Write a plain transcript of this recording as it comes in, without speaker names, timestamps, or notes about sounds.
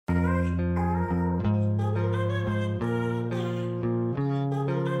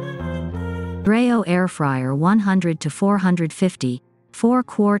Dreo Air Fryer 100 to 450,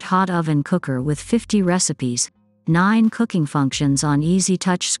 4-quart hot oven cooker with 50 recipes, 9 cooking functions on easy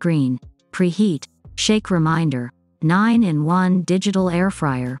touch screen, preheat, shake reminder, 9-in-1 digital air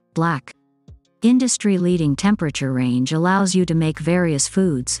fryer, black. Industry-leading temperature range allows you to make various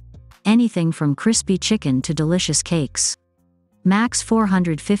foods, anything from crispy chicken to delicious cakes. Max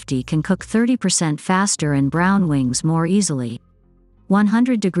 450 can cook 30% faster and brown wings more easily.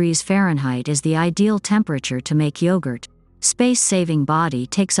 100 degrees Fahrenheit is the ideal temperature to make yogurt. Space-saving body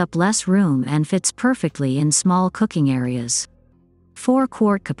takes up less room and fits perfectly in small cooking areas.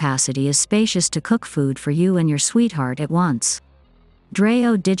 4-quart capacity is spacious to cook food for you and your sweetheart at once.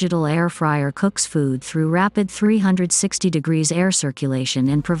 Dreo Digital Air Fryer cooks food through rapid 360 degrees air circulation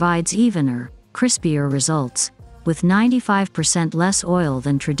and provides evener, crispier results, with 95% less oil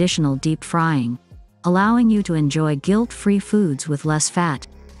than traditional deep frying, allowing you to enjoy guilt-free foods with less fat.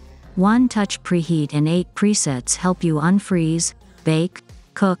 One-touch preheat and 8 presets help you unfreeze, bake,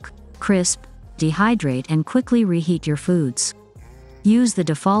 cook, crisp, dehydrate and quickly reheat your foods. Use the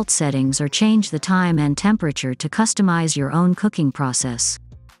default settings or change the time and temperature to customize your own cooking process.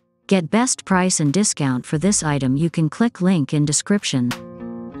 Get best price and discount for this item. You can click link in description.